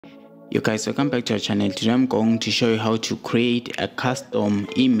You guys, welcome back to our channel. Today I'm going to show you how to create a custom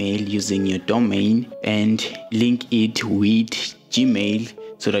email using your domain and link it with Gmail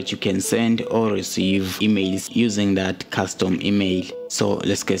so that you can send or receive emails using that custom email. So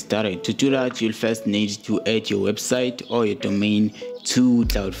let's get started. To do that, you'll first need to add your website or your domain to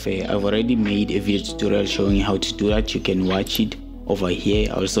Cloudflare. I've already made a video tutorial showing how to do that. You can watch it over here.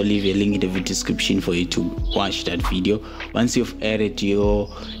 I'll also leave a link in the video description for you to watch that video. Once you've added your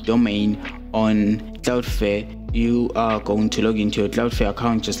domain on Cloudflare, you are going to log into your Cloudflare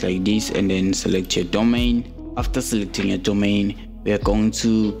account just like this and then select your domain. After selecting your domain, we are going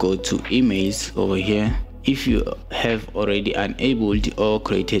to go to emails over here. If you have already enabled or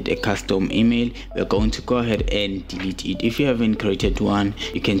created a custom email, we're going to go ahead and delete it. If you haven't created one,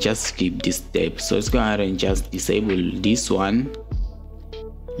 you can just skip this step. So let's go ahead and just disable this one,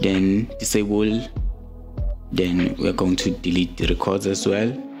 then disable, then we're going to delete the records as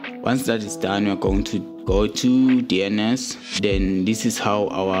well. Once that is done, we're going to go to DNS. Then this is how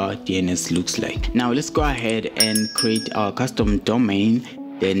our DNS looks like. Now let's go ahead and create our custom domain,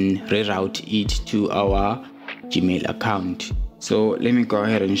 then reroute it to our Gmail account. So let me go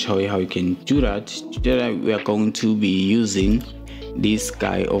ahead and show you how you can do that. Today we are going to be using this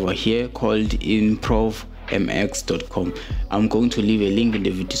guy over here called improvmx.com. I'm going to leave a link in the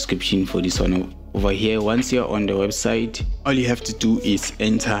video description for this one over here. Once you're on the website, all you have to do is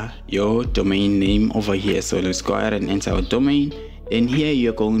enter your domain name over here. So let's go ahead and enter our domain. Then here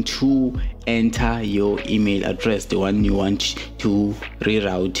you're going to enter your email address, the one you want to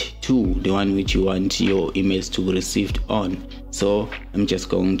reroute to, the one which you want your emails to be received on. So I'm just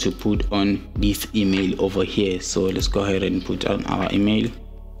going to put on this email over here. So let's go ahead and put on our email.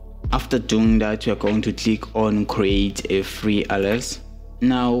 After doing that, we are going to click on create a free alias.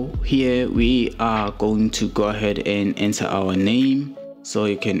 Now here we are going to go ahead and enter our name. So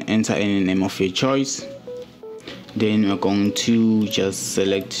you can enter any name of your choice. Then we're going to just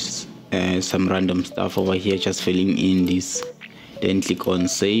select some random stuff over here, just filling in this, then click on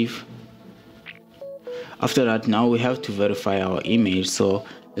save. After that, now we have to verify our email. So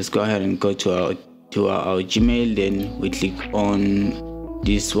let's go ahead and go to our Gmail. Then we click on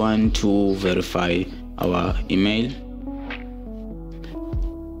this one to verify our email.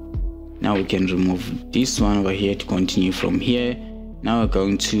 Now we can remove this one over here to continue from here. Now we're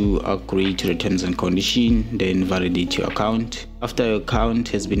going to agree to the terms and conditions, then validate your account. After your account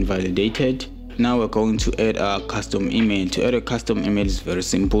has been validated, now we're going to add our custom email. To add a custom email is very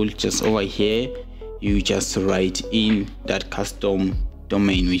simple. Just over here, you just write in that custom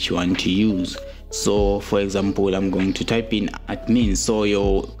domain which you want to use. So for example, I'm going to type in admin. So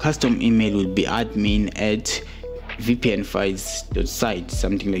your custom email will be admin@vpnfiles.site,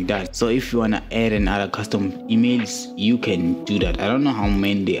 something like that. So if you want to add another custom emails, you can do that. I don't know how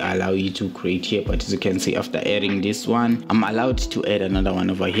many they allow you to create here, but as you can see, after adding this one, I'm allowed to add another one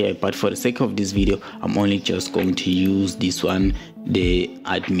over here, but for the sake of this video, I'm only just going to use this one, the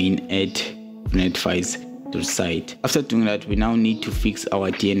admin@vpnfiles.site. After doing that, we now need to fix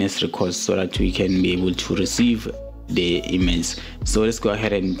our DNS records so that we can be able to receive the emails. So let's go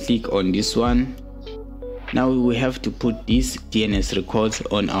ahead and click on this one. Now we have to put these DNS records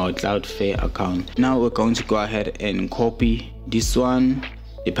on our Cloudflare account. Now we're going to go ahead and copy this one.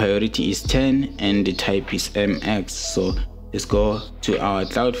 The priority is 10 and the type is MX. So let's go to our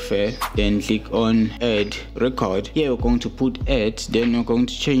Cloudflare, then click on add record. Here we're going to put add, then we're going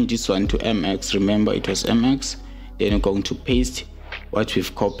to change this one to MX. Remember it was MX. Then we're going to paste what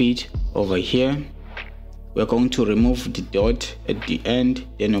we've copied over here. We're going to remove the dot at the end,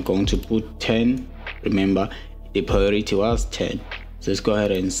 then we're going to put 10. Remember the priority was 10. So let's go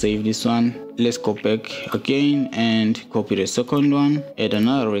ahead and save this one. Let's go back again and copy the second one, add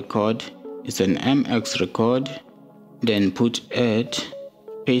another record. It's an MX record, then put add,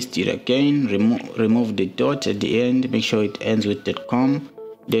 paste it again, remove the dot at the end, make sure it ends with .com.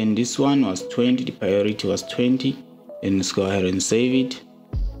 Then this one was 20, the priority was 20. Then let's go ahead and save it.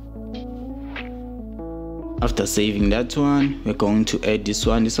 After saving that one, we're going to add this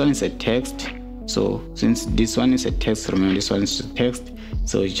one. This one is a text. So since this one is a text, remember this one is a text,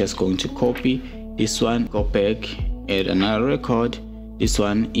 so it's just going to copy this one, go back, add another record. This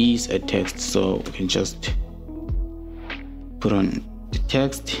one is a text, so we can just put on the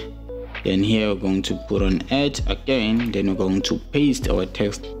text. Then here we're going to put on add again, then we're going to paste our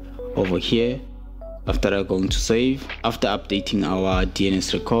text over here. After I'm going to save. After updating our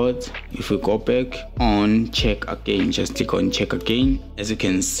DNS records, if we go back on check again, just click on check again. As you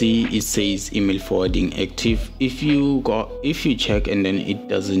can see, it says email forwarding active. If you check and then it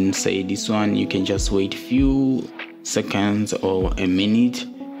doesn't say this one, you can just wait a few seconds or a minute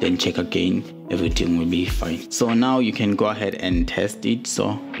then check again, everything will be fine. So now you can go ahead and test it.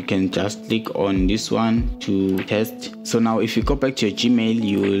 So you can just click on this one to test. So now if you go back to your Gmail,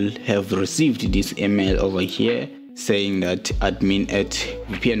 you will have received this email over here saying that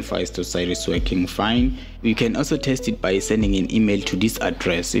admin@vpnfiles.site is working fine. You can also test it by sending an email to this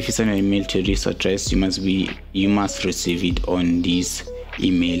address. If you send an email to this address, you must receive it on this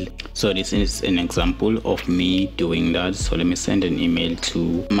email. So this is an example of me doing that. So let me send an email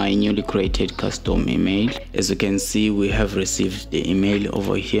to my newly created custom email. As you can see, we have received the email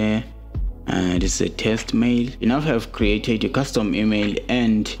over here. This is a test mail. You now have created a custom email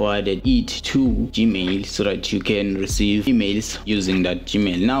and forwarded it to Gmail so that you can receive emails using that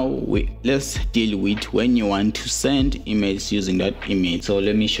Gmail. Now let's deal with when you want to send emails using that email. So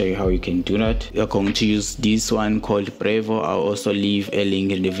let me show you how you can do that. You're going to use this one called Brevo. I'll also leave a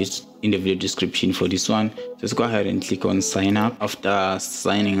link in the video description for this one. Let's go ahead and click on sign up. After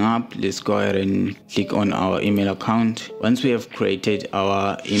signing up, let's go ahead and click on our email account. Once we have created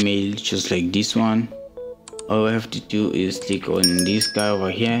our email just like this one, all we have to do is click on this guy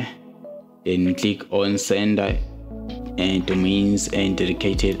over here, then click on sender and domains and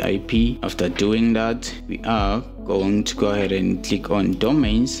dedicated IP. After doing that, we are going to go ahead and click on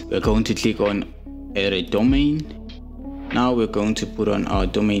domains. We're going to click on add a domain. Now we're going to put on our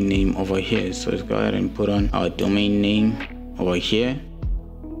domain name over here. So let's go ahead and put on our domain name over here.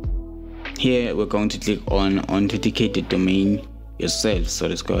 Here we're going to click on authenticated domain yourself. So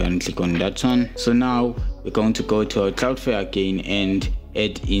let's go ahead and click on that one. So now we're going to go to our Cloudflare again and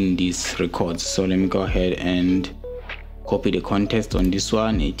add in these records. So let me go ahead and copy the context on this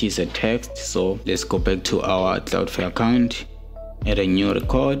one. It is a text. So let's go back to our Cloudflare account, add a new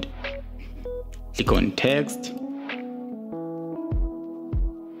record, click on text.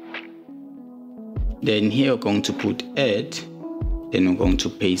 Then here we're going to put add, then we're going to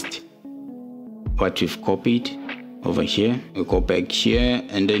paste what we've copied over here. We go back here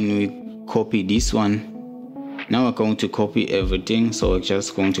and then we copy this one. Now we're going to copy everything. So we're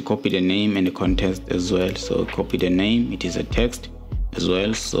just going to copy the name and the context as well. So copy the name, it is a text as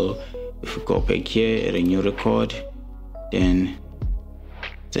well. So if we go back here, add a new record, then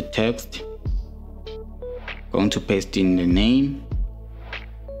it's a text. Going to paste in the name.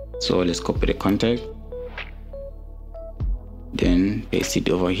 So let's copy the contact, then paste it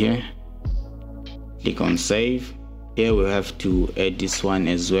over here, click on save. Here we have to add this one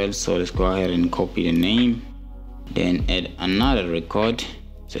as well. So let's go ahead and copy the name, then add another record.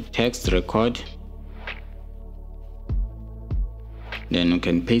 It's a text record. Then we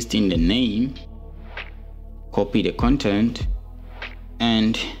can paste in the name, copy the content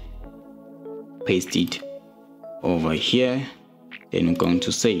and paste it over here. Then we're going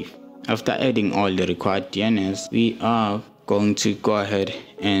to save. After adding all the required DNS, we are going to go ahead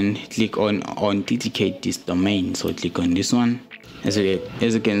and click on authenticate this domain. So click on this one. As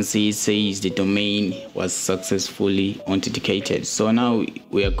you can see, it says the domain was successfully authenticated. So now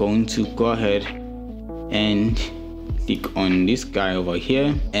we are going to go ahead and click on this guy over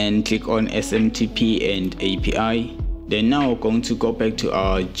here and click on SMTP and API. Then now we're going to go back to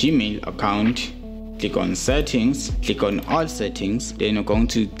our Gmail account. Click on settings, click on all settings, then we're going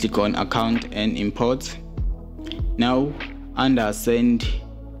to click on account and import. Now under send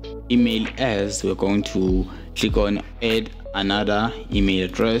email as, we're going to click on add another email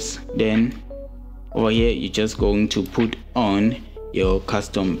address. Then over here you're just going to put on your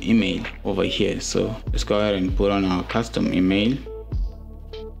custom email over here. So let's go ahead and put on our custom email,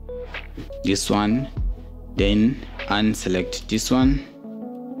 this one, then unselect this one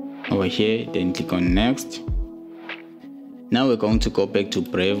over here, then click on next. Now we're going to go back to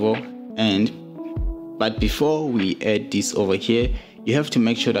Brevo, but before we add this over here, you have to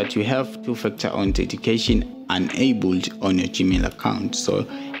make sure that you have two-factor authentication enabled on your Gmail account. So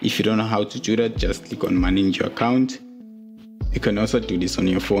if you don't know how to do that, just click on manage your account. You can also do this on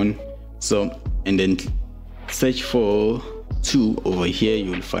your phone. So and then search for 2 over here.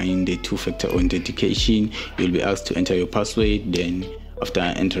 You'll find the two-factor authentication. You'll be asked to enter your password. Then after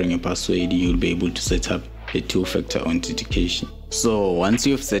entering your password, you'll be able to set up the two-factor authentication. So once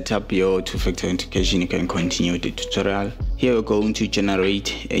you've set up your two-factor authentication, you can continue the tutorial. Here we're going to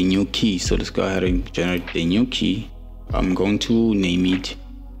generate a new key. So let's go ahead and generate the new key. I'm going to name it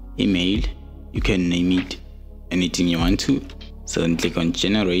email. You can name it anything you want to. So then click on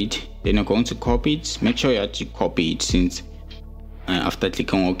generate. Then you're going to copy it. Make sure that you copy it, since after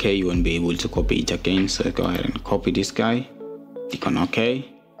clicking OK, you won't be able to copy it again. So go ahead and copy this guy. Click on OK.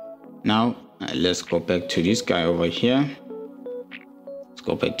 Now let's go back to this guy over here. Let's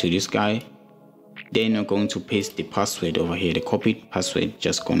go back to this guy. Then we're going to paste the password over here, the copied password.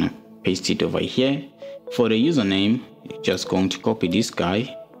 Just gonna paste it over here. For the username, just going to copy this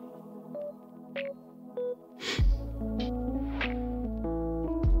guy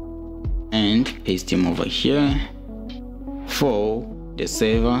and paste him over here. For the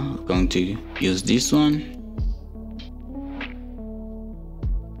server, I'm going to use this one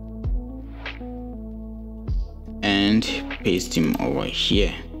and paste him over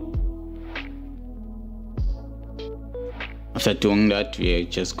here. After doing that, we are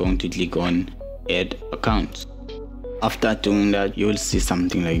just going to click on add account. After doing that, you will see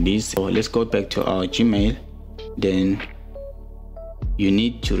something like this. So let's go back to our Gmail. Then you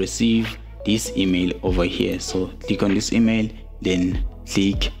need to receive this email over here. So click on this email, then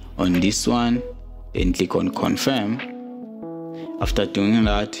click on this one, then click on confirm. After doing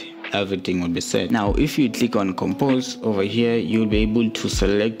that, everything will be set. Now if you click on compose over here, you'll be able to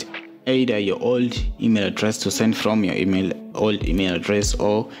select either your old email address to send from your old email address,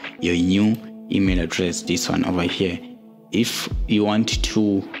 or your new email address, this one over here. If you want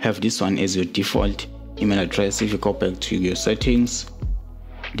to have this one as your default email address, if you go back to your settings,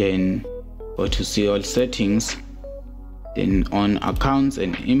 then go to see all settings, then on accounts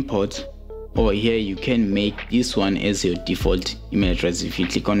and imports, over here you can make this one as your default email address. If you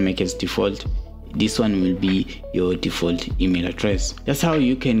click on make as default, this one will be your default email address. That's how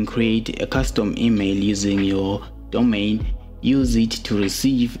you can create a custom email using your domain. Use it to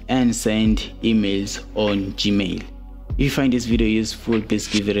receive and send emails on Gmail. If you find this video useful, please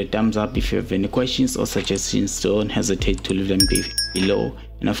give it a thumbs up. If you have any questions or suggestions, don't hesitate to leave them below.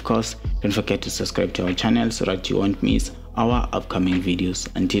 And of course, don't forget to subscribe to our channel so that you won't miss our upcoming videos.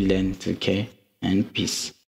 Until then, take care and peace.